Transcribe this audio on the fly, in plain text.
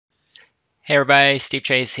Hey everybody, Steve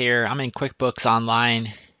Chase here. I'm in QuickBooks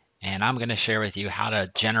Online and I'm going to share with you how to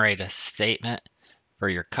generate a statement for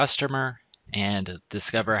your customer and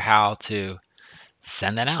discover how to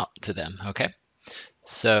send that out to them. Okay,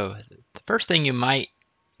 so the first thing you might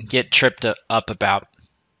get tripped up about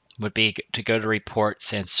would be to go to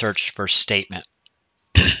reports and search for statement.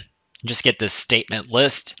 Just get this statement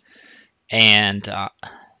list, and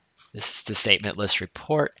this is the statement list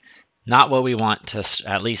report. Not what we want to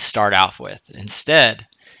at least start off with. Instead,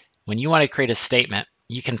 when you want to create a statement,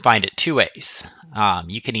 you can find it two ways.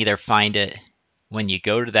 You can either find it when you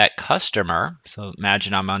go to that customer. So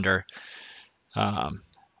imagine I'm under 1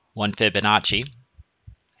 Fibonacci.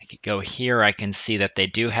 I could go here. I can see that they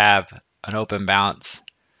do have an open balance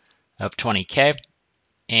of 20K.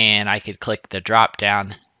 And I could click the drop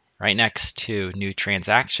down right next to new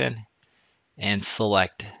transaction and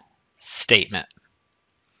select statement.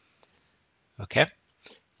 Okay.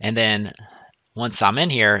 And then once I'm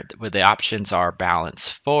in here, where the options are balance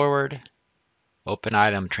forward, open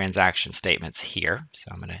item, transaction statements here.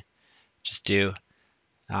 So I'm going to just do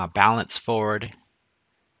balance forward,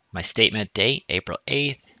 my statement date, April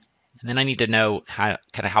 8th. And then I need to know kind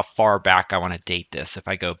of how far back I want to date this. If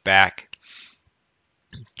I go back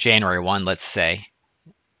January 1, let's say,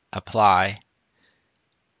 apply.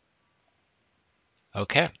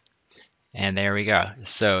 Okay. And there we go.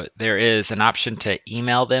 So there is an option to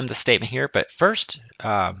email them the statement here. But first,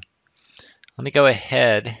 let me go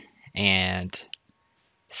ahead and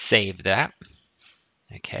save that.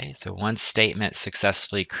 Okay, so one statement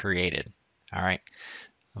successfully created. All right,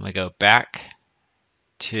 I'm going to go back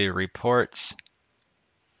to reports,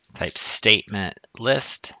 type statement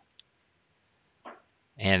list,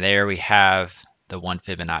 and there we have the 1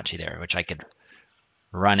 Fibonacci there, which I could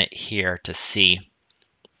run it here to see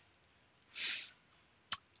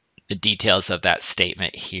the details of that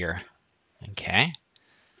statement here. Okay,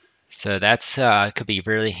 so that's could be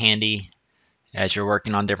really handy as you're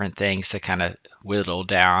working on different things to kind of whittle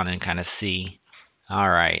down and kind of see. All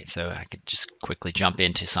right, so I could just quickly jump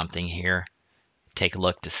into something here, take a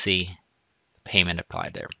look to see the payment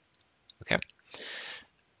applied there. Okay.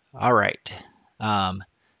 All right.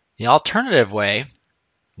 The alternative way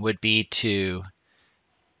would be to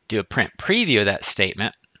do a print preview of that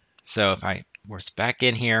statement. So if I was back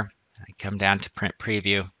in here, I come down to print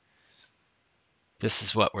preview. This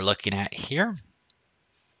is what we're looking at here,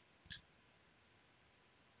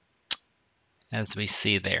 as we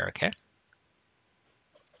see there. Okay.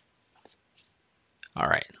 All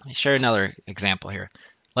right, let me show you another example here.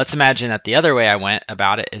 Let's imagine that the other way I went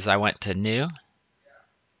about it is I went to new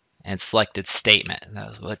and selected statement.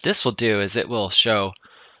 Now, what this will do is it will show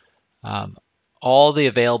all the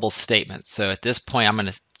available statements. So at this point, I'm going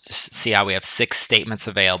to see how we have 6 statements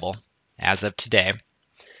available as of today.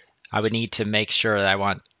 I would need to make sure that I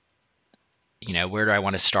want, where do I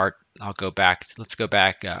want to start? I'll go back. Let's go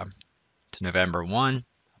back to November 1,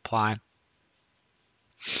 apply.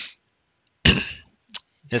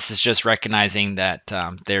 This is just recognizing that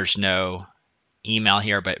there's no email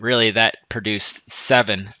here, but really that produced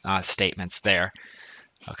 7 statements there.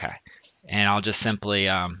 Okay, and I'll just simply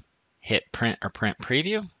hit print or print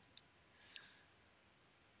preview.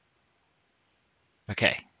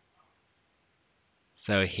 Okay,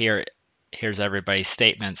 so here's everybody's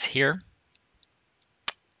statements here.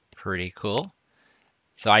 Pretty cool.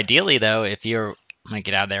 So ideally though, if you're, I'm gonna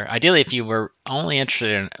get out of there. Ideally, if you were only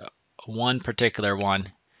interested in one particular one,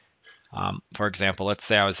 for example, let's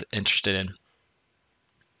say I was interested in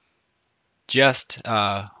just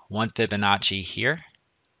 1 Fibonacci here,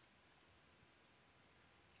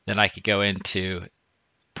 then I could go into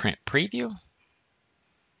print preview,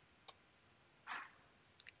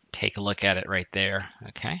 take a look at it right there.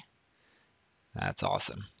 Okay, that's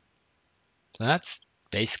awesome. So that's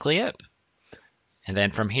basically it. And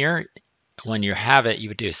then from here, when you have it, you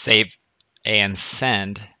would do save and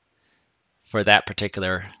send for that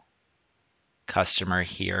particular customer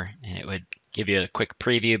here, and it would give you a quick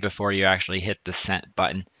preview before you actually hit the send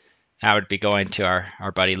button. I would be going to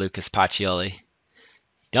our buddy Lucas Pacioli.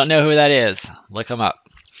 Don't know who that is? Look him up.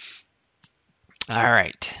 All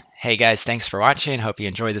right. Hey guys, thanks for watching. Hope you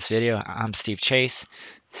enjoyed this video. I'm Steve Chase.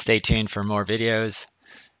 Stay tuned for more videos.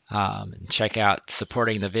 Check out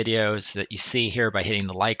supporting the videos that you see here by hitting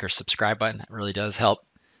the like or subscribe button. It really does help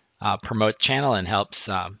promote the channel and helps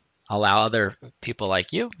allow other people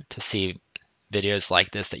like you to see videos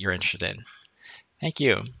like this that you're interested in. Thank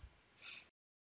you.